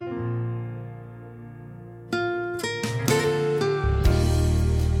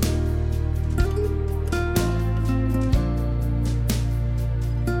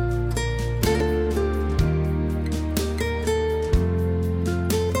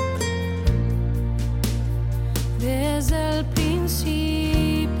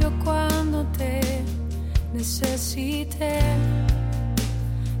necesité.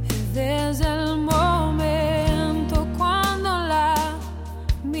 Desde el momento cuando la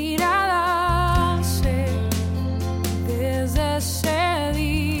mirada se, desde ese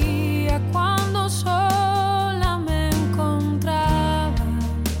día cuando sola me encontraba,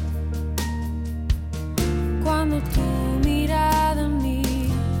 cuando tu mirada en mí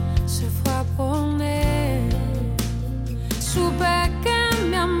se fue a poner, supe que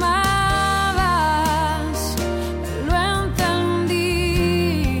me amabas, lo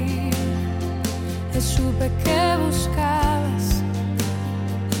entendí, supe que buscabas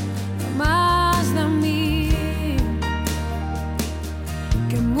más de mí,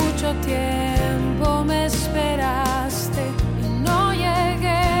 que mucho tiempo me esperaste y no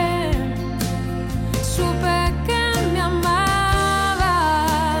llegué, supe que me amabas,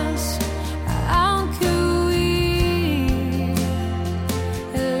 aunque huí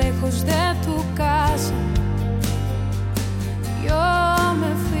lejos de tu casa, yo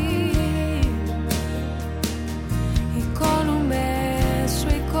me fui y con un beso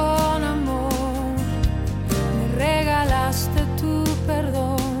y con amor me regalaste tu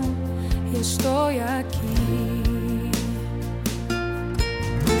perdón y estoy aquí.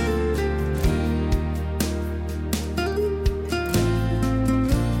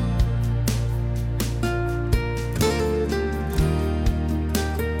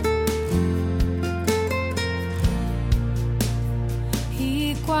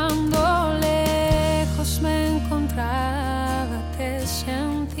 Y cuando lejos me encontraba te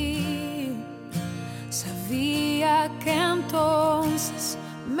sentí, sabía que entonces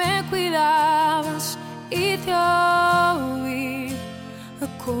me cuidabas y te oí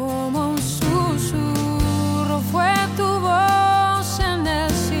como un susurro, fue tu voz en el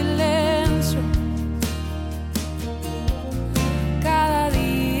silencio, cada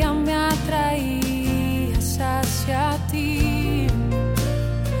día me atraías hacia ti,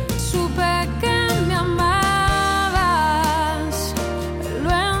 supe que me amabas,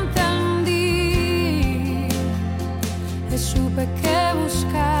 lo entendí, supe que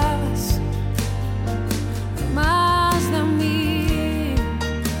buscabas más de mí,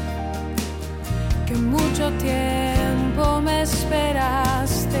 que mucho tiempo me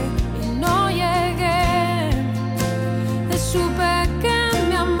esperaste y no llegué, supe que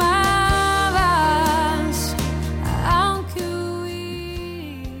me amabas, aunque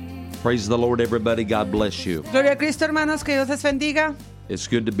huí. Praise the Lord, everybody. God bless you. Gloria a Cristo, hermanos, que Dios les bendiga. It's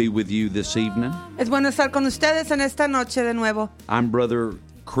good to be with you this evening. Es bueno estar con ustedes en esta noche de nuevo. I'm Brother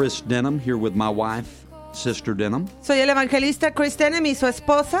Chris Denham here with my wife, Sister Denham. Soy el evangelista Chris Denham y su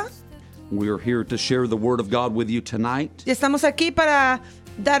esposa. We're here to share the Word of God with you tonight. Y estamos aquí para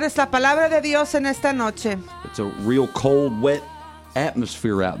darles la palabra de Dios en esta noche. It's a real cold, wet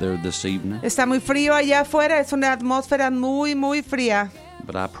atmosphere out there this evening. Está muy frío allá afuera, es una atmósfera muy, muy fría.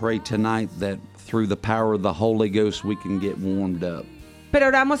 But I pray tonight that through the power of the Holy Ghost we can get warmed up. Pero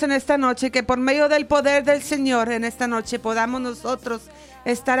oramos en esta noche que por medio del poder del Señor en esta noche podamos nosotros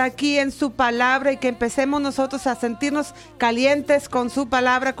estar aquí en su palabra y que empecemos nosotros a sentirnos calientes con su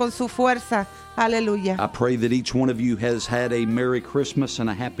palabra, con su fuerza. Aleluya. I pray that each one of you has had a Merry Christmas and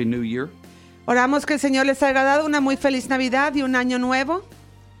a Happy New Year. Oramos que el Señor les haya dado una muy feliz Navidad y un año nuevo.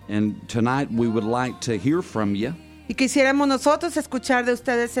 And tonight we would like to hear from you. Y quisiéramos nosotros escuchar de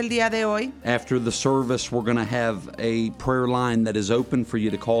ustedes el día de hoy. After the service, we're going to have a prayer line that is open for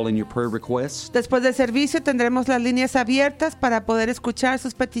you to call in your prayer requests. Después del servicio tendremos las líneas abiertas para poder escuchar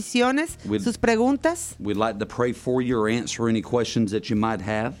sus peticiones, sus preguntas. We'd like to pray for you or answer any questions that you might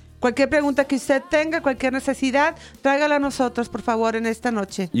have. Cualquier pregunta que usted tenga, cualquier necesidad, tráigala a nosotros, por favor, en esta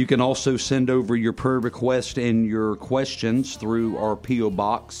noche. You can also send over your prayer request and your questions through our P.O.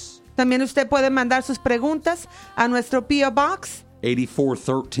 Box. También usted puede mandar sus preguntas a nuestro P.O. Box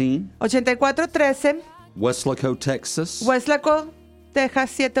 8413 8413 Weslaco, Texas. Weslaco, Texas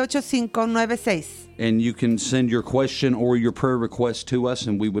 78596. And you can send your question or your prayer request to us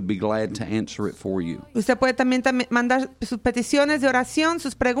and we would be glad to answer it for you. Usted puede también mandar sus peticiones de oración,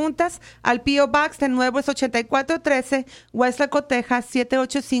 sus preguntas al P.O. Box de nuevo es 8413 Weslaco, Texas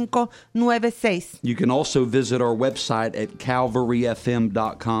 78596. You can also visit our website at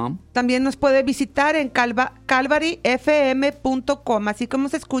calvaryfm.com. También nos puede visitar en calvaryfm.com, así como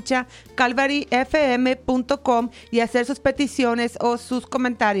se escucha, calvaryfm.com, y hacer sus peticiones o sus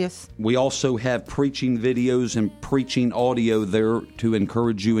comentarios. We also have preaching videos and preaching audio there to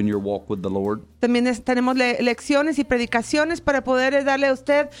encourage you in your walk with the Lord. También tenemos lecciones y predicaciones para poder darle a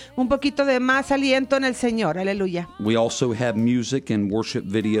usted un poquito de más aliento en el Señor. Aleluya. We also have music and worship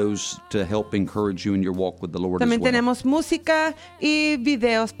videos to help encourage you in your walk with the Lord También as well. tenemos música y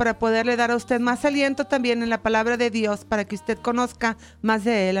videos para poderle dar a usted más aliento también en la palabra de Dios, para que usted conozca más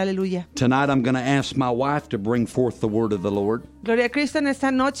de Él. Aleluya. Tonight I'm going to ask my wife to bring forth the word of the Lord, Gloria a Cristo. En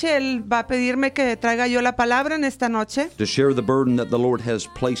esta noche Él va a pedirme que traiga yo la palabra en esta noche. to share the burden that the Lord has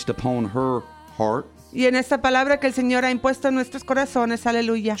placed upon her heart. Y en esta palabra que el Señor ha impuesto en nuestros corazones.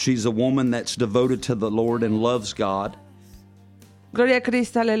 Aleluya. She's a woman that's devoted to the Lord and loves God. Gloria a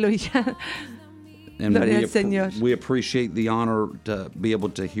Cristo. Aleluya. And Gloria al Señor. we appreciate the honor to be able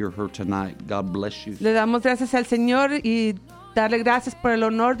to hear her tonight. God bless you. Le damos gracias al Señor y darle gracias por el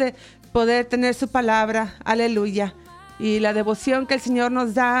honor de poder tener su palabra. Aleluya. Y la devoción que el Señor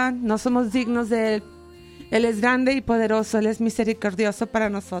nos da, no somos dignos de Él. Él es grande y poderoso, Él es misericordioso para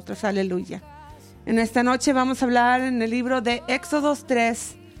nosotros. Aleluya. En esta noche vamos a hablar en el libro de Éxodos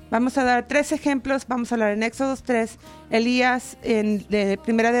 3. Vamos a dar 3 ejemplos. Vamos a hablar en Éxodos 3, Elías en de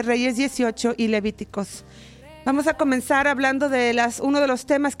Primera de Reyes 18 y Levíticos. Vamos a comenzar hablando de uno de los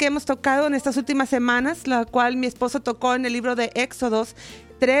temas que hemos tocado en estas últimas semanas, la cual mi esposo tocó en el libro de Éxodos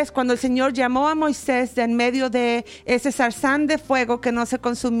 3, cuando el Señor llamó a Moisés de en medio de ese zarzán de fuego que no se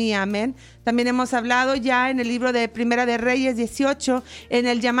consumía. Amén. También hemos hablado ya en el libro de Primera de Reyes 18, en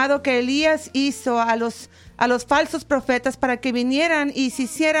el llamado que Elías hizo a los falsos profetas para que vinieran y se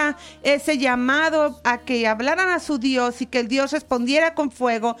hiciera ese llamado a que hablaran a su Dios y que el Dios respondiera con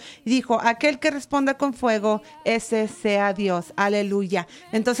fuego. Y dijo, aquel que responda con fuego, ese sea Dios. Aleluya.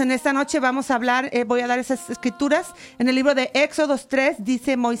 Entonces en esta noche vamos a hablar, voy a dar esas escrituras. En el libro de Éxodos 3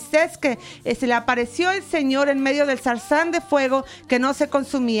 dice Moisés que se le apareció el Señor en medio del zarzán de fuego que no se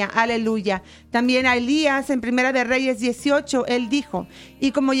consumía. Aleluya. También a Elías en Primera de Reyes 18, él dijo,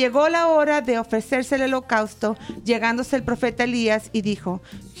 y como llegó la hora de ofrecerse el holocausto, llegándose el profeta Elías y dijo,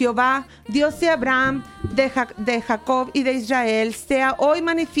 Jehová, Dios de Abraham, de Jacob y de Israel, sea hoy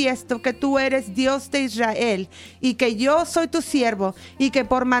manifiesto que tú eres Dios de Israel y que yo soy tu siervo y que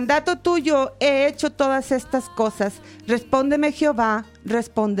por mandato tuyo he hecho todas estas cosas. Respóndeme, Jehová,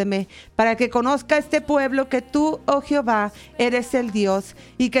 respóndeme, para que conozca este pueblo que tú, oh Jehová, eres el Dios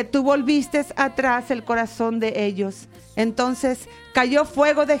y que tú volviste atrás el corazón de ellos. Entonces cayó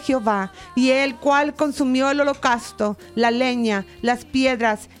fuego de Jehová, y el cual consumió el holocausto, la leña, las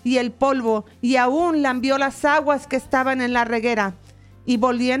piedras y el polvo, y aún lambió las aguas que estaban en la reguera. Y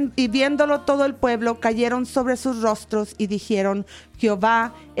viéndolo todo el pueblo, cayeron sobre sus rostros y dijeron,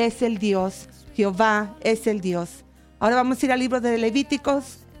 Jehová es el Dios, Jehová es el Dios. Ahora vamos a ir al libro de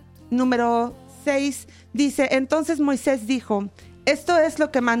Levíticos, número 6. Dice, entonces Moisés dijo, esto es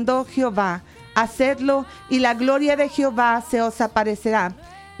lo que mandó Jehová, hacedlo y la gloria de Jehová se os aparecerá.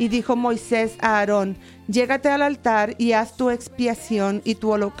 Y dijo Moisés a Aarón, llégate al altar y haz tu expiación y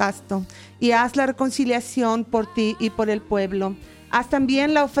tu holocausto, y haz la reconciliación por ti y por el pueblo. Haz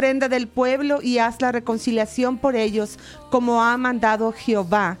también la ofrenda del pueblo y haz la reconciliación por ellos, como ha mandado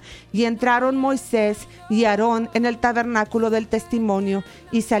Jehová. Y entraron Moisés y Aarón en el tabernáculo del testimonio,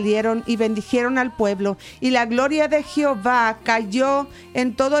 y salieron y bendijeron al pueblo. Y la gloria de Jehová cayó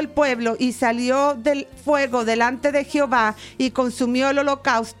en todo el pueblo, y salió del fuego delante de Jehová, y consumió el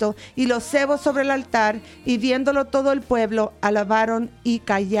holocausto y los cebos sobre el altar. Y viéndolo todo el pueblo, alabaron y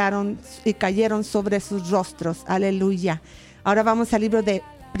cayeron sobre sus rostros. Aleluya. Ahora vamos al libro de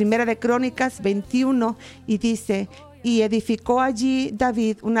Primera de Crónicas 21 y dice, y edificó allí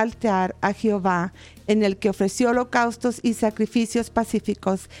David un altar a Jehová, en el que ofreció holocaustos y sacrificios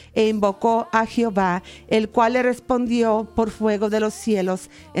pacíficos, e invocó a Jehová, el cual le respondió por fuego de los cielos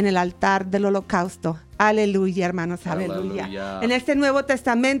en el altar del holocausto. Aleluya, hermanos, aleluya. En este Nuevo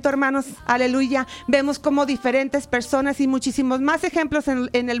Testamento, hermanos, aleluya, vemos como diferentes personas y muchísimos más ejemplos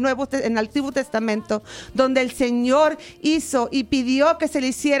en el Antiguo Testamento, donde el Señor hizo y pidió que se le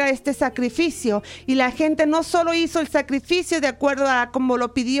hiciera este sacrificio, y la gente no solo hizo el sacrificio de acuerdo a como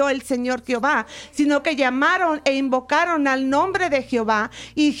lo pidió el Señor Jehová, sino que llamaron e invocaron al nombre de Jehová,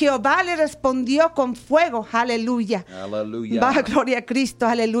 y Jehová le respondió con fuego. Aleluya. Aleluya. Va, gloria a Cristo,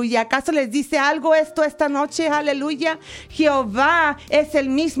 aleluya. ¿Acaso les dice algo esto esta noche? Aleluya. Jehová es el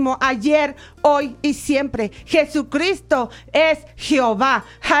mismo ayer, hoy y siempre. Jesucristo es Jehová.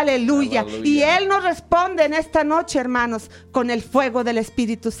 Aleluya. Aleluya. Y Él nos responde en esta noche, hermanos, con el fuego del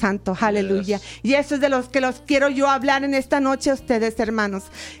Espíritu Santo. Aleluya. Yes. Y eso es de los que los quiero yo hablar en esta noche a ustedes, hermanos.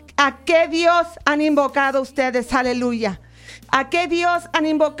 ¿A qué Dios han invocado ustedes? Aleluya. ¿A qué Dios han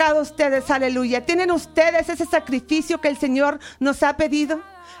invocado ustedes? Aleluya. ¿Tienen ustedes ese sacrificio que el Señor nos ha pedido?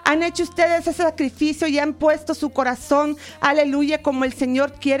 ¿Han hecho ustedes ese sacrificio y han puesto su corazón, aleluya, como el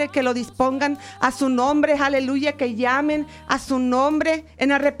Señor quiere que lo dispongan a su nombre? Aleluya, que llamen a su nombre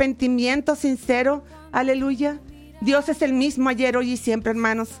en arrepentimiento sincero. Aleluya. Dios es el mismo ayer, hoy y siempre,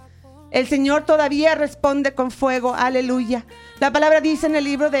 hermanos. El Señor todavía responde con fuego. Aleluya. La palabra dice en el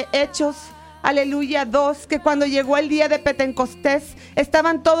libro de Hechos, aleluya, 2, que cuando llegó el día de Pentecostés,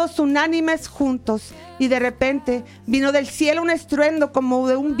 estaban todos unánimes juntos. Y de repente vino del cielo un estruendo como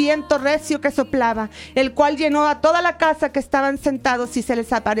de un viento recio que soplaba, el cual llenó a toda la casa que estaban sentados, y se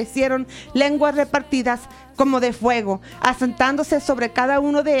les aparecieron lenguas repartidas como de fuego, asentándose sobre cada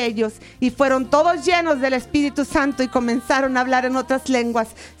uno de ellos, y fueron todos llenos del Espíritu Santo y comenzaron a hablar en otras lenguas,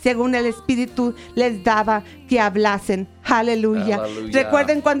 según el Espíritu les daba que hablasen. Aleluya. Aleluya.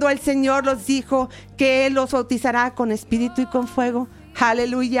 Recuerden cuando el Señor los dijo que Él los bautizará con espíritu y con fuego.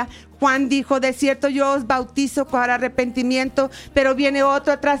 Aleluya. Juan dijo: de cierto yo os bautizo para arrepentimiento, pero viene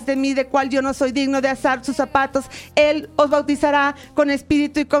otro atrás de mí, de cual yo no soy digno de asar sus zapatos. Él os bautizará con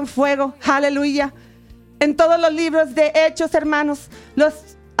espíritu y con fuego. Aleluya. En todos los libros de Hechos, hermanos, los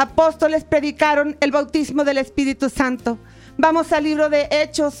apóstoles predicaron el bautismo del Espíritu Santo. Vamos al libro de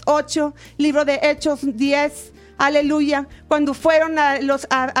Hechos 8, libro de Hechos 10. Aleluya. Cuando fueron a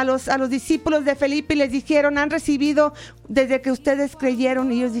los discípulos de Felipe y les dijeron: han recibido desde que ustedes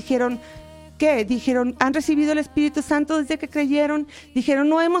creyeron. Y ellos dijeron: ¿qué? Dijeron: ¿han recibido el Espíritu Santo desde que creyeron? Dijeron: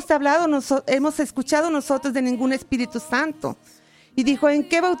 no hemos escuchado nosotros de ningún Espíritu Santo. Y dijo: ¿en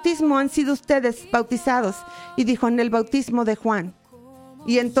qué bautismo han sido ustedes bautizados? Y dijo: en el bautismo de Juan.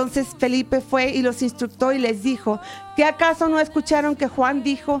 Y entonces Felipe fue y los instructó y les dijo: ¿qué acaso no escucharon que Juan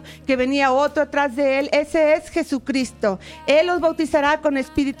dijo que venía otro atrás de él? Ese es Jesucristo. Él los bautizará con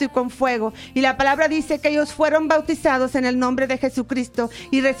espíritu y con fuego. Y la palabra dice que ellos fueron bautizados en el nombre de Jesucristo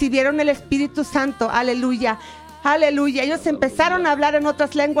y recibieron el Espíritu Santo. Aleluya. Aleluya. Ellos empezaron a hablar en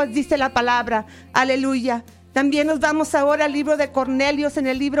otras lenguas, dice la palabra. Aleluya. También nos vamos ahora al libro de Cornelios, en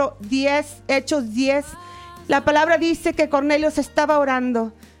el libro 10, Hechos 10. La palabra dice que Cornelio se estaba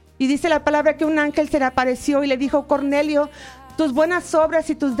orando. Y dice la palabra que un ángel se le apareció y le dijo: Cornelio, tus buenas obras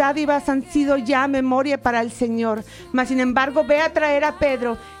y tus dádivas han sido ya memoria para el Señor. Mas sin embargo, ve a traer a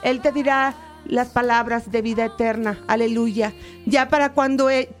Pedro. Él te dirá las palabras de vida eterna. Aleluya. Ya para cuando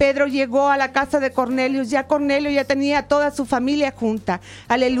Pedro llegó a la casa de Cornelio, ya Cornelio ya tenía a toda su familia junta.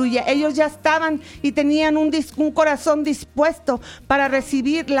 Aleluya. Ellos ya estaban y tenían un corazón dispuesto para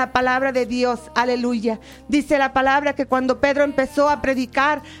recibir la palabra de Dios. Aleluya. Dice la palabra que cuando Pedro empezó a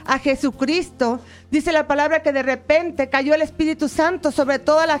predicar a Jesucristo, dice la palabra que de repente cayó el Espíritu Santo sobre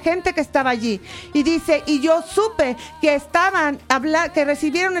toda la gente que estaba allí. Y dice: y yo supe que que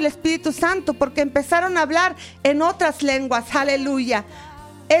recibieron el Espíritu Santo porque empezaron a hablar en otras lenguas. Aleluya.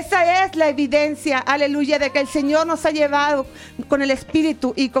 Esa es la evidencia, aleluya, de que el Señor nos ha llevado con el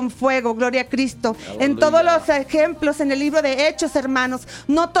Espíritu y con fuego. Gloria a Cristo. Aleluya. En todos los ejemplos en el libro de Hechos, hermanos,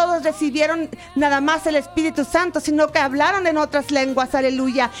 no todos recibieron nada más el Espíritu Santo, sino que hablaron en otras lenguas.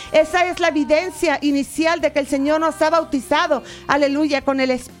 Aleluya. Esa es la evidencia inicial de que el Señor nos ha bautizado, aleluya, con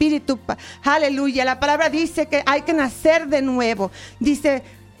el Espíritu. Aleluya. La palabra dice que hay que nacer de nuevo. Dice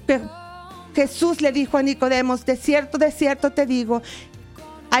que Jesús le dijo a Nicodemos: de cierto te digo,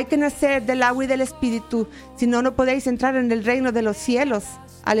 hay que nacer del agua y del Espíritu, si no, no podéis entrar en el reino de los cielos.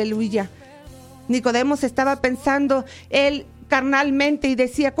 Aleluya. Nicodemos estaba pensando él carnalmente y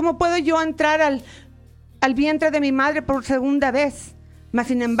decía: ¿cómo puedo yo entrar al vientre de mi madre por segunda vez? Mas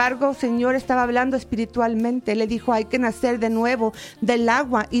sin embargo, el Señor estaba hablando espiritualmente. Le dijo: hay que nacer de nuevo del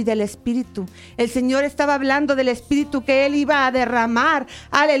agua y del Espíritu. El Señor estaba hablando del Espíritu que Él iba a derramar,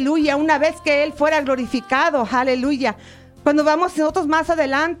 aleluya, una vez que Él fuera glorificado. Aleluya. Cuando vamos nosotros más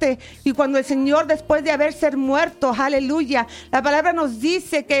adelante y cuando el Señor, después de haber ser muerto, aleluya, la palabra nos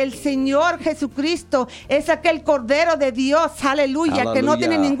dice que el Señor Jesucristo es aquel Cordero de Dios, aleluya, que no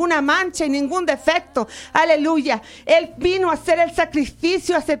tiene ninguna mancha y ningún defecto, aleluya. Él vino a hacer el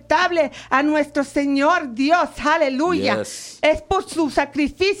sacrificio aceptable a nuestro Señor Dios, aleluya. Yes. Es por su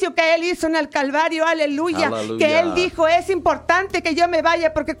sacrificio que Él hizo en el Calvario, aleluya, que Él dijo: es importante que yo me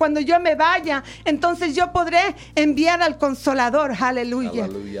vaya, porque cuando yo me vaya, entonces yo podré enviar al Consolador. Aleluya.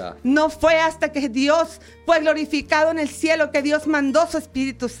 Aleluya. No fue hasta que Dios fue glorificado en el cielo que Dios mandó su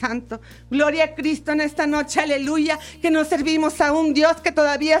Espíritu Santo. Gloria a Cristo en esta noche, aleluya, que nos servimos a un Dios que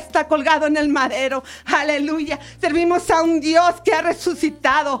todavía está colgado en el madero. Aleluya. Servimos a un Dios que ha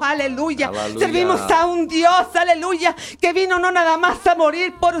resucitado. Aleluya. Aleluya. Servimos a un Dios, aleluya, que vino no nada más a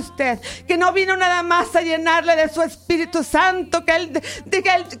morir por usted, que no vino nada más a llenarle de su Espíritu Santo, que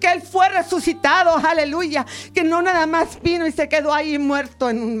él fue resucitado, aleluya, que no nada más vino y se quedó ahí muerto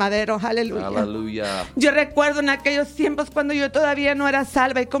en un madero. Aleluya. Aleluya. Yo recuerdo en aquellos tiempos cuando yo todavía no era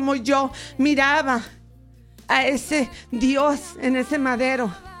salva y como yo miraba a ese Dios en ese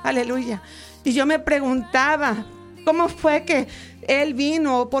madero. Aleluya. Y yo me preguntaba: ¿cómo fue que Él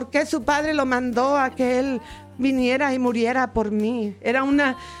vino? ¿Por qué su Padre lo mandó a que Él viniera y muriera por mí? Era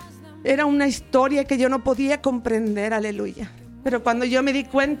una Era una historia que yo no podía comprender, aleluya. Pero cuando yo me di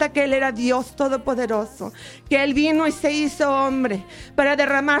cuenta que Él era Dios Todopoderoso, que Él vino y se hizo hombre para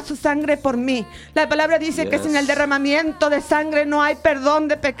derramar su sangre por mí. La palabra dice que sin el derramamiento de sangre no hay perdón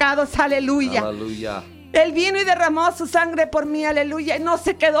de pecados, aleluya. Aleluya. Él vino y derramó su sangre por mí, aleluya, y no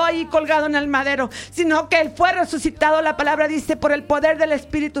se quedó ahí colgado en el madero, sino que Él fue resucitado, la palabra dice, por el poder del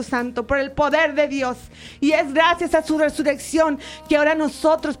Espíritu Santo, por el poder de Dios. Y es gracias a su resurrección que ahora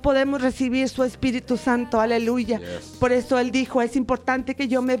nosotros podemos recibir su Espíritu Santo, aleluya. Yes. Por eso Él dijo, es importante que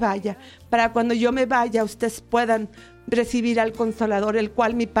yo me vaya, para cuando yo me vaya ustedes puedan recibir al Consolador, el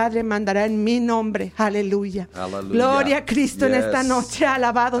cual mi Padre mandará en mi nombre, aleluya. Aleluya. Gloria a Cristo en Yes. esta noche,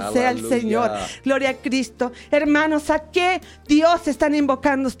 alabado sea el Aleluya. Señor. Gloria a Cristo. Hermanos, ¿a qué Dios están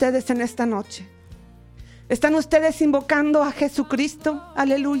invocando ustedes en esta noche? ¿Están ustedes invocando a Jesucristo,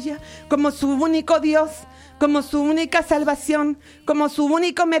 aleluya, como su único Dios, como su única salvación, como su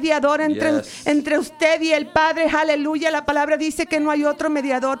único mediador entre usted y el Padre, aleluya? La palabra dice que no hay otro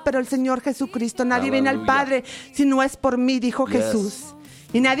mediador, pero el Señor Jesucristo. Nadie viene al Padre si no es por mí, dijo Jesús.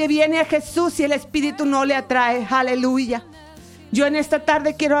 Y nadie viene a Jesús si el Espíritu no le atrae, aleluya. Yo en esta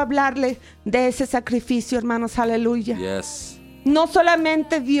tarde quiero hablarle de ese sacrificio, hermanos, aleluya. Yes. No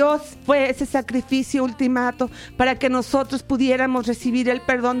solamente Dios fue ese sacrificio ultimato para que nosotros pudiéramos recibir el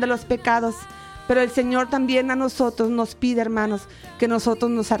perdón de los pecados, pero el Señor también a nosotros nos pide, hermanos, que nosotros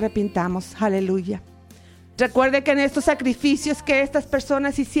nos arrepintamos. Aleluya. Recuerde que en estos sacrificios que estas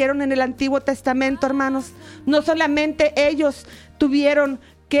personas hicieron en el Antiguo Testamento, hermanos, no solamente ellos tuvieron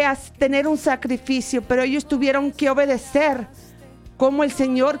que tener un sacrificio, pero ellos tuvieron que obedecer como el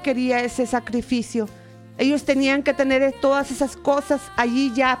Señor quería ese sacrificio. Ellos tenían que tener todas esas cosas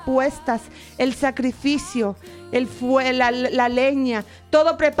allí ya puestas, el sacrificio, el fuego, la leña,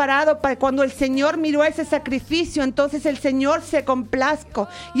 todo preparado para cuando el Señor miró ese sacrificio, entonces el Señor se complazco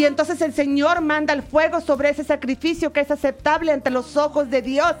y entonces el Señor manda el fuego sobre ese sacrificio que es aceptable ante los ojos de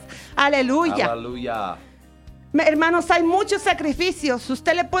Dios. Aleluya. Aleluya. Hermanos, hay muchos sacrificios.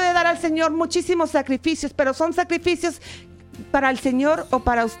 Usted le puede dar al Señor muchísimos sacrificios, pero son sacrificios para el Señor o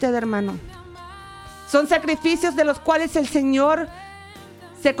para usted, hermano. Son sacrificios de los cuales el Señor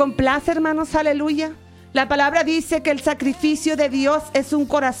se complace, hermanos, aleluya. La palabra dice que el sacrificio de Dios es un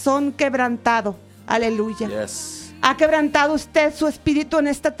corazón quebrantado, aleluya. Yes. ¿Ha quebrantado usted su espíritu en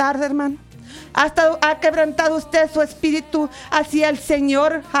esta tarde, hermano? ¿Ha quebrantado usted su espíritu hacia el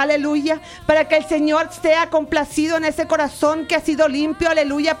Señor, aleluya? Para que el Señor sea complacido en ese corazón que ha sido limpio,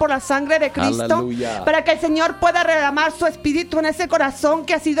 aleluya, por la sangre de Cristo. Aleluya. Para que el Señor pueda derramar su espíritu en ese corazón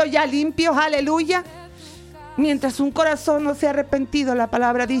que ha sido ya limpio, aleluya. Mientras un corazón no sea arrepentido, la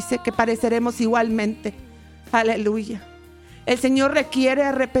palabra dice que pareceremos igualmente, aleluya. El Señor requiere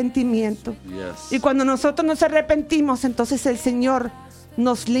arrepentimiento. Yes. Y cuando nosotros nos arrepentimos, entonces el Señor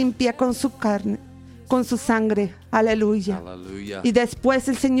nos limpia con su carne, con su sangre, aleluya. Aleluya. Y después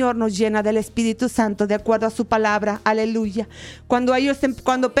el Señor nos llena del Espíritu Santo de acuerdo a su palabra, aleluya. Cuando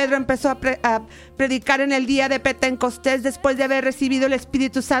Pedro empezó a predicar en el día de Pentecostés, después de haber recibido el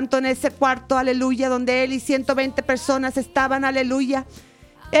Espíritu Santo en ese cuarto, aleluya, donde él y 120 personas estaban, aleluya.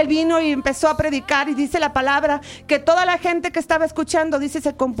 Él vino y empezó a predicar y dice la palabra que toda la gente que estaba escuchando, dice,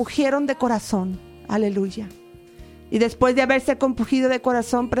 se compungieron de corazón, aleluya. Y después de haberse compungido de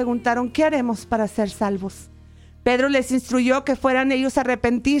corazón, preguntaron, ¿qué haremos para ser salvos? Pedro les instruyó que fueran ellos a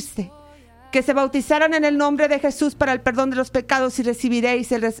arrepentirse, que se bautizaran en el nombre de Jesús para el perdón de los pecados y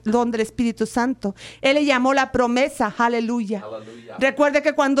recibiréis el don del Espíritu Santo. Él le llamó la promesa, aleluya. Aleluya. Recuerde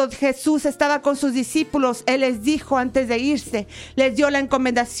que cuando Jesús estaba con sus discípulos, Él les dijo antes de irse, les dio la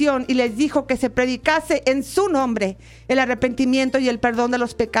encomendación y les dijo que se predicase en su nombre el arrepentimiento y el perdón de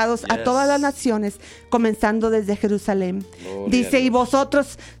los pecados a Yes. todas las naciones, comenzando desde Jerusalén. Gloria Dice, a y Dios.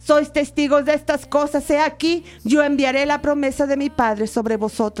 vosotros sois testigos de estas cosas. He aquí, yo enviaré la promesa de mi Padre sobre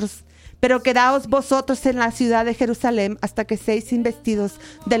vosotros. Pero quedaos vosotros en la ciudad de Jerusalén hasta que seáis investidos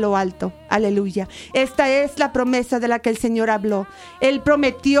de lo alto. Aleluya. Esta es la promesa de la que el Señor habló. Él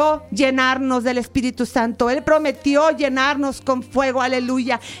prometió llenarnos del Espíritu Santo. Él prometió llenarnos con fuego.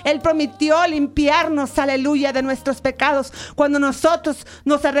 Aleluya. Él prometió limpiarnos, aleluya, de nuestros pecados. Cuando nosotros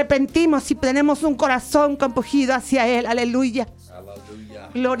nos arrepentimos y tenemos un corazón compungido hacia Él. Aleluya. Aleluya.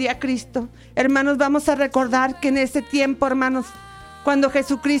 Gloria a Cristo. Hermanos, vamos a recordar que en ese tiempo, hermanos, cuando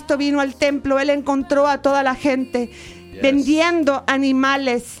Jesucristo vino al templo, Él encontró a toda la gente vendiendo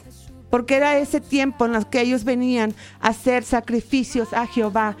animales, porque era ese tiempo en el que ellos venían a hacer sacrificios a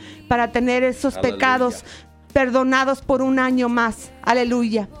Jehová para tener esos Aleluya. pecados perdonados por un año más.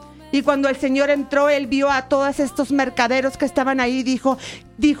 Aleluya. Y cuando el Señor entró, Él vio a todos estos mercaderos que estaban ahí.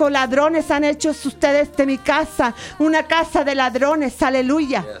 Dijo, ladrones han hecho ustedes de mi casa una casa de ladrones.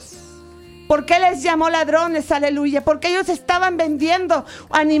 Aleluya. Yes. ¿Por qué les llamó ladrones? Aleluya. Porque ellos estaban vendiendo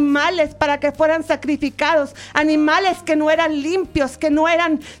animales para que fueran sacrificados. Animales que no eran limpios, que no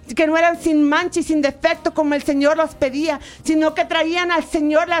eran sin mancha y sin defecto como el Señor los pedía, sino que traían al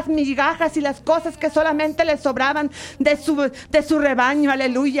Señor las migajas y las cosas que solamente les sobraban de su rebaño.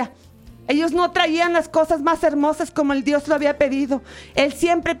 Aleluya. Ellos no traían las cosas más hermosas como el Dios lo había pedido. Él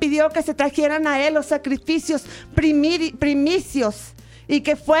siempre pidió que se trajeran a Él los sacrificios primicios y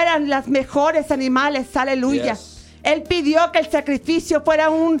que fueran las mejores animales. Aleluya. Yes. Él pidió que el sacrificio fuera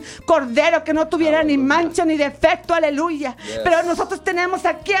un cordero que no tuviera ni mancha ni defecto. Aleluya. Yes. Pero nosotros tenemos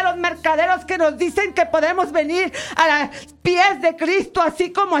aquí a los mercaderos que nos dicen que podemos venir a los pies de Cristo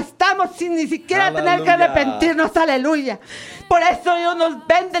así como estamos, sin ni siquiera tener que arrepentirnos. Aleluya. Por eso ellos nos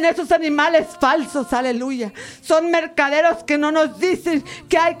venden esos animales falsos. Aleluya. Son mercaderos que no nos dicen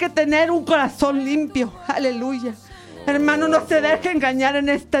que hay que tener un corazón limpio. Aleluya. Hermano, no se deje engañar en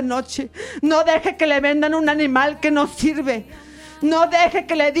esta noche. No deje que le vendan un animal que no sirve. No deje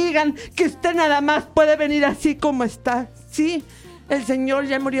que le digan que usted nada más puede venir así como está. Sí, el Señor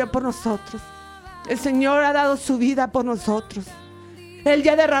ya murió por nosotros. El Señor ha dado su vida por nosotros. Él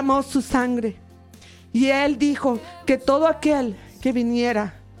ya derramó su sangre. Y Él dijo que todo aquel que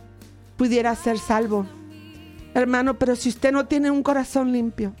viniera pudiera ser salvo. Hermano, pero si usted no tiene un corazón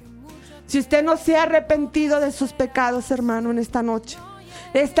limpio, si usted no se ha arrepentido de sus pecados, hermano, en esta noche,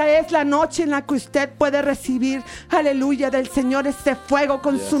 esta es la noche en la que usted puede recibir, aleluya, del Señor este fuego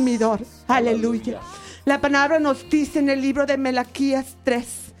consumidor. Yes. Aleluya. La palabra nos dice en el libro de Malaquías 3,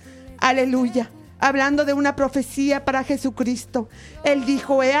 aleluya, hablando de una profecía para Jesucristo. Él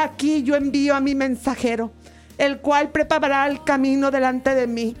dijo: he aquí yo envío a mi mensajero, el cual preparará el camino delante de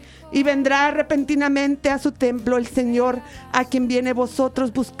mí, y vendrá repentinamente a su templo el Señor, a quien viene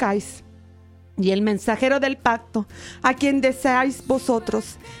vosotros buscáis. Y el mensajero del pacto, a quien deseáis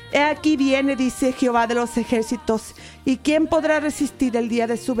vosotros, he aquí viene, dice Jehová de los ejércitos. ¿Y quién podrá resistir el día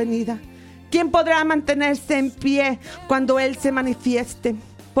de su venida? ¿Quién podrá mantenerse en pie cuando Él se manifieste?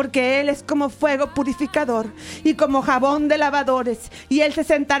 Porque Él es como fuego purificador y como jabón de lavadores, y Él se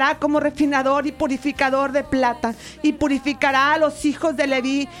sentará como refinador y purificador de plata, y purificará a los hijos de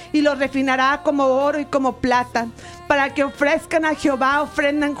Leví y los refinará como oro y como plata, para que ofrezcan a Jehová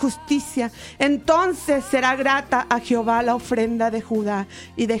ofrenda en justicia. Entonces será grata a Jehová la ofrenda de Judá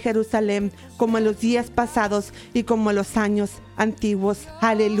y de Jerusalén, como en los días pasados y como en los años antiguos.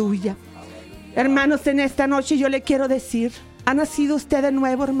 Aleluya. Hermanos, en esta noche yo le quiero decir: ¿ha nacido usted de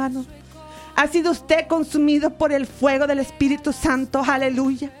nuevo, hermano? ¿Ha sido usted consumido por el fuego del Espíritu Santo?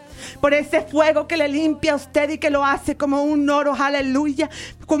 Aleluya. Por ese fuego que le limpia a usted y que lo hace como un oro, aleluya,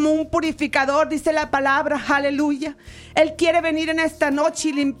 como un purificador, dice la palabra, aleluya. Él quiere venir en esta noche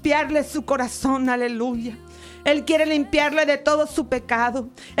y limpiarle su corazón, aleluya. Él quiere limpiarle de todo su pecado.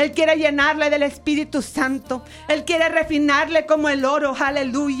 Él quiere llenarle del Espíritu Santo. Él quiere refinarle como el oro,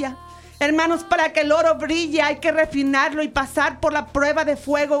 aleluya. Hermanos, para que el oro brille hay que refinarlo y pasar por la prueba de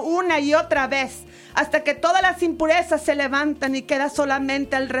fuego una y otra vez, hasta que todas las impurezas se levantan y queda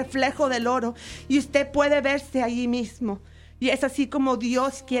solamente el reflejo del oro, y usted puede verse allí mismo. Y es así como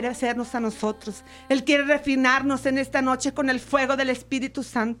Dios quiere hacernos a nosotros. Él quiere refinarnos en esta noche con el fuego del Espíritu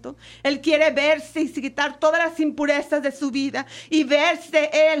Santo. Él quiere verse y quitar todas las impurezas de su vida y verse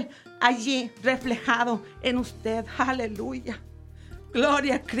Él allí reflejado en usted. Aleluya.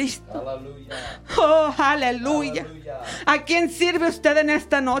 Gloria a Cristo. Aleluya. Oh, aleluya. ¿A quién sirve usted en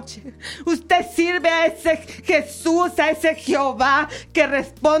esta noche? Usted sirve a ese Jesús, a ese Jehová que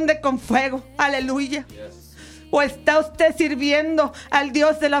responde con fuego. Aleluya. Yes. ¿O está usted sirviendo al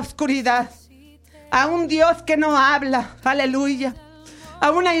Dios de la oscuridad? A un Dios que no habla. Aleluya.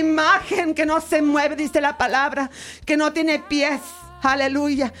 A una imagen que no se mueve, dice la palabra, que no tiene pies.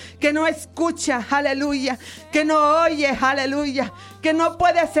 Aleluya, que no escucha, aleluya, que no oye, aleluya, que no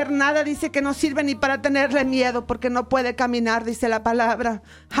puede hacer nada, dice que no sirve ni para tenerle miedo porque no puede caminar, dice la palabra,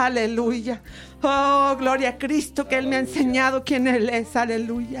 aleluya. Oh, gloria a Cristo que Él me ha enseñado quién Él es,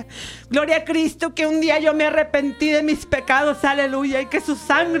 aleluya. Gloria a Cristo que un día yo me arrepentí de mis pecados, aleluya, y que su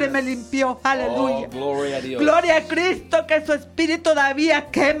sangre me limpió, aleluya. Oh, gloria a Dios. Gloria a Cristo que su espíritu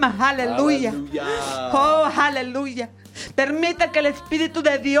todavía quema, aleluya. Oh, aleluya. Permita que el Espíritu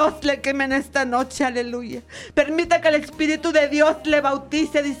de Dios le queme en esta noche, aleluya. Permita que el Espíritu de Dios le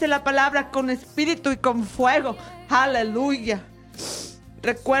bautice, dice la palabra, con espíritu y con fuego, aleluya.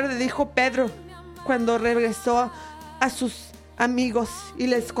 Recuerde, dijo Pedro cuando regresó a sus amigos y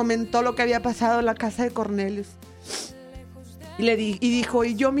les comentó lo que había pasado en la casa de Cornelio. Y dijo: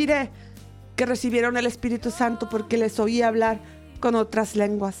 y yo miré que recibieron el Espíritu Santo porque les oí hablar con otras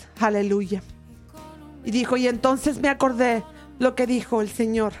lenguas, aleluya. Y dijo: y entonces me acordé lo que dijo el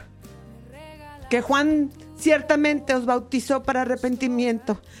Señor. que Juan ciertamente os bautizó para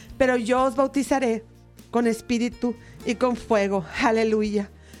arrepentimiento, pero yo os bautizaré con espíritu y con fuego. Aleluya.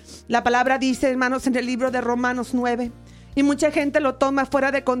 La palabra dice, hermanos, en el libro de Romanos 9, y mucha gente lo toma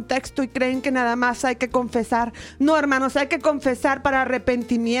fuera de contexto y creen que nada más hay que confesar. No, hermanos, hay que confesar para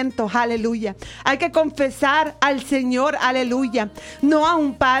arrepentimiento. Aleluya. Hay que confesar al Señor. Aleluya. No a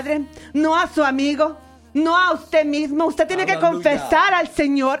un padre, no a su amigo, no a usted mismo. Usted tiene que confesar al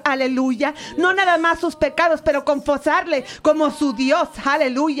Señor, aleluya. No nada más sus pecados, pero confesarle como su Dios,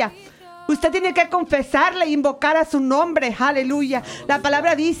 aleluya. Usted tiene que confesarle, invocar a su nombre, aleluya. La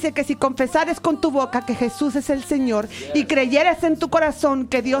palabra dice que si confesares con tu boca que Jesús es el Señor y creyeres en tu corazón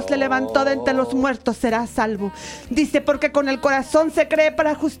que Dios le levantó de entre los muertos, serás salvo. Dice, porque con el corazón se cree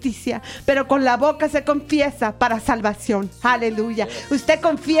para justicia, pero con la boca se confiesa para salvación, aleluya. Usted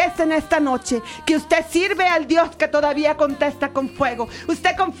confiesa en esta noche que usted sirve al Dios que todavía contesta con fuego.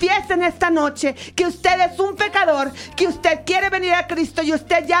 Usted confiesa en esta noche que usted es un pecador, que usted quiere venir a Cristo y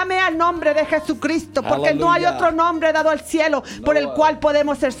usted llame al nombre de Jesucristo, porque aleluya. No hay otro nombre dado al cielo por el cual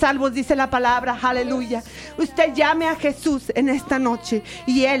podemos ser salvos, dice la palabra, aleluya. Usted llame a Jesús en esta noche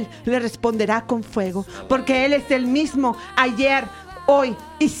y Él le responderá con fuego, porque Él es el mismo ayer, hoy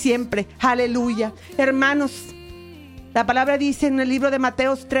y siempre, aleluya. Hermanos, la palabra dice en el libro de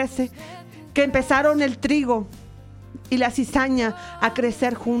Mateo 13 que empezaron el trigo y la cizaña a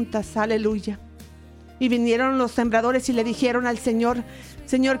crecer juntas, aleluya. Y vinieron los sembradores y le dijeron al Señor,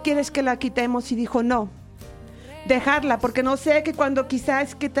 Señor, ¿quieres que la quitemos? Y dijo, no, dejarla, porque no sé que cuando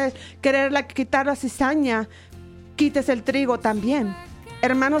quizás quererla quitar la cizaña, quites el trigo también.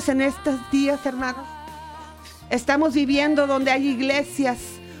 Hermanos, en estos días, hermanos, estamos viviendo donde hay iglesias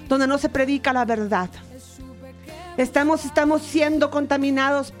donde no se predica la verdad. Estamos siendo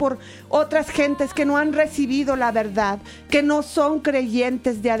contaminados por otras gentes que no han recibido la verdad, que no son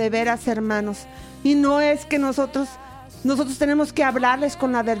creyentes de a de veras, hermanos. Y no es que nosotros tenemos que hablarles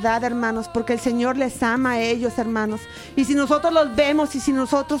con la verdad, hermanos, porque el Señor les ama a ellos, hermanos. Y si nosotros los vemos y si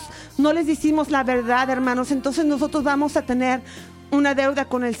nosotros no les decimos la verdad, hermanos, entonces nosotros vamos a tener una deuda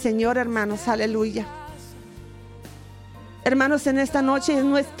con el Señor, hermanos, aleluya. Hermanos, en esta noche es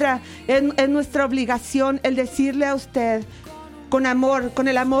nuestra obligación el decirle a usted con amor, con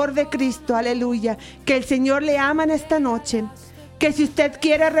el amor de Cristo, aleluya, que el Señor le ama en esta noche. Que si usted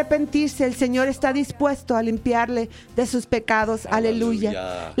quiere arrepentirse, el Señor está dispuesto a limpiarle de sus pecados.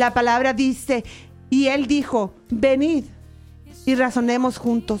 Aleluya. La palabra dice, y Él dijo, venid y razonemos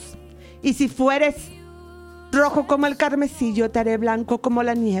juntos. Y si fueres rojo como el carmesí, yo te haré blanco como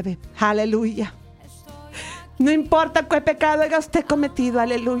la nieve. Aleluya. No importa qué pecado haya usted cometido.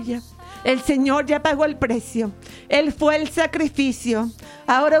 Aleluya. El Señor ya pagó el precio. Él fue el sacrificio.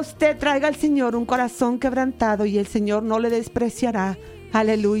 Ahora usted traiga al Señor un corazón quebrantado y el Señor no le despreciará.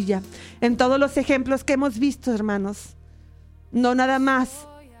 Aleluya. En todos los ejemplos que hemos visto, hermanos, no nada más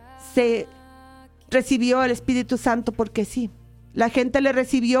se recibió el Espíritu Santo porque sí. La gente le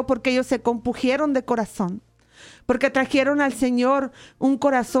recibió porque ellos se compungieron de corazón. Porque trajeron al Señor un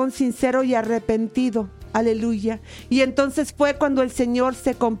corazón sincero y arrepentido. Aleluya. Y entonces fue cuando el Señor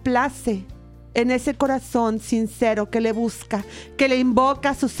se complace en ese corazón sincero que le busca, que le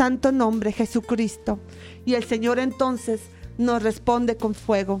invoca su santo nombre, Jesucristo. Y el Señor entonces nos responde con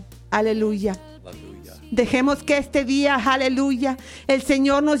fuego. Aleluya. Dejemos que este día, aleluya, el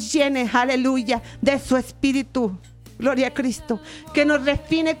Señor nos llene, aleluya, de su Espíritu. Gloria a Cristo. Que nos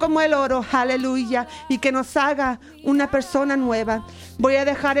refine como el oro, aleluya, y que nos haga una persona nueva. Voy a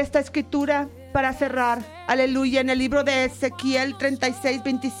dejar esta escritura para cerrar, aleluya, en el libro de Ezequiel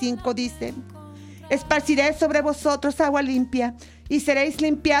 36:25 dice: esparciré sobre vosotros agua limpia, y seréis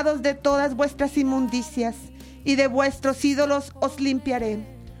limpiados de todas vuestras inmundicias, y de vuestros ídolos os limpiaré.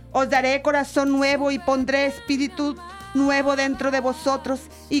 Os daré corazón nuevo, y pondré espíritu nuevo dentro de vosotros,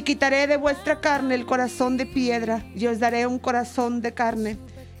 y quitaré de vuestra carne el corazón de piedra, y os daré un corazón de carne,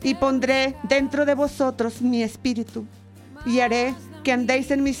 y pondré dentro de vosotros mi espíritu, y haré que andéis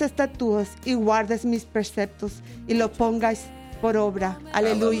en mis estatutos y guardes mis preceptos y lo pongáis por obra.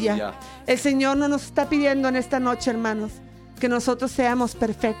 Aleluya. Aleluya. El Señor no nos está pidiendo en esta noche, hermanos, que nosotros seamos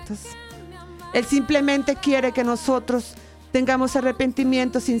perfectos. Él simplemente quiere que nosotros tengamos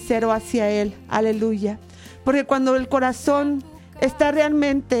arrepentimiento sincero hacia Él. Aleluya. Porque cuando el corazón está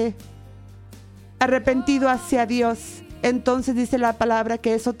realmente arrepentido hacia Dios, entonces dice la palabra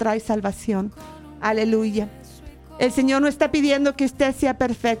que eso trae salvación. Aleluya. El Señor no está pidiendo que usted sea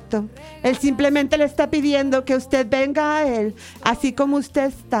perfecto. Él simplemente le está pidiendo que usted venga a Él, así como usted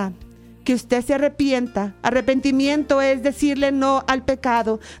está. Que usted se arrepienta. Arrepentimiento es decirle no al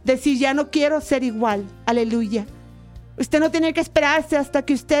pecado. Decir ya no quiero ser igual. Aleluya. Usted no tiene que esperarse hasta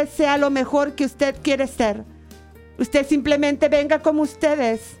que usted sea lo mejor que usted quiere ser. Usted simplemente venga como usted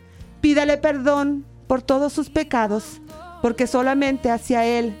es. Pídale perdón por todos sus pecados, porque solamente hacia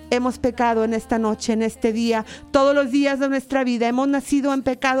Él hemos pecado en esta noche, en este día. Todos los días de nuestra vida hemos nacido en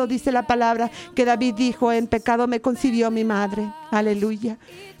pecado, dice la palabra que David dijo: en pecado me concibió mi madre. Aleluya.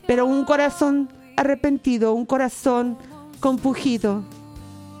 Pero un corazón arrepentido, un corazón compungido,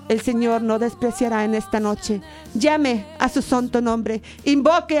 el Señor no despreciará en esta noche. Llame a su santo nombre,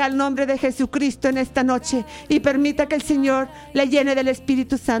 invoque al nombre de Jesucristo en esta noche y permita que el Señor le llene del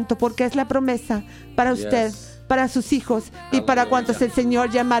Espíritu Santo, porque es la promesa para usted, para sus hijos y para cuantos el Señor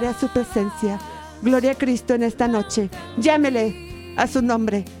llamare a su presencia. Gloria a Cristo en esta noche. Llámele a su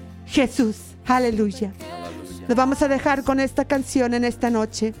nombre, Jesús. Aleluya. Nos vamos a dejar con esta canción en esta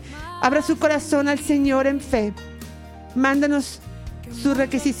noche. Abra su corazón al Señor en fe. Mándanos su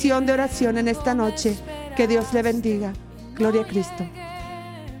requisición de oración en esta noche. Que Dios le bendiga. Gloria a Cristo.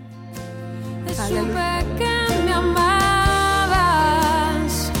 Supe que me amabas,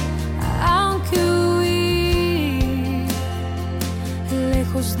 aunque huí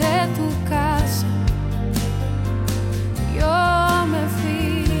lejos de tu casa.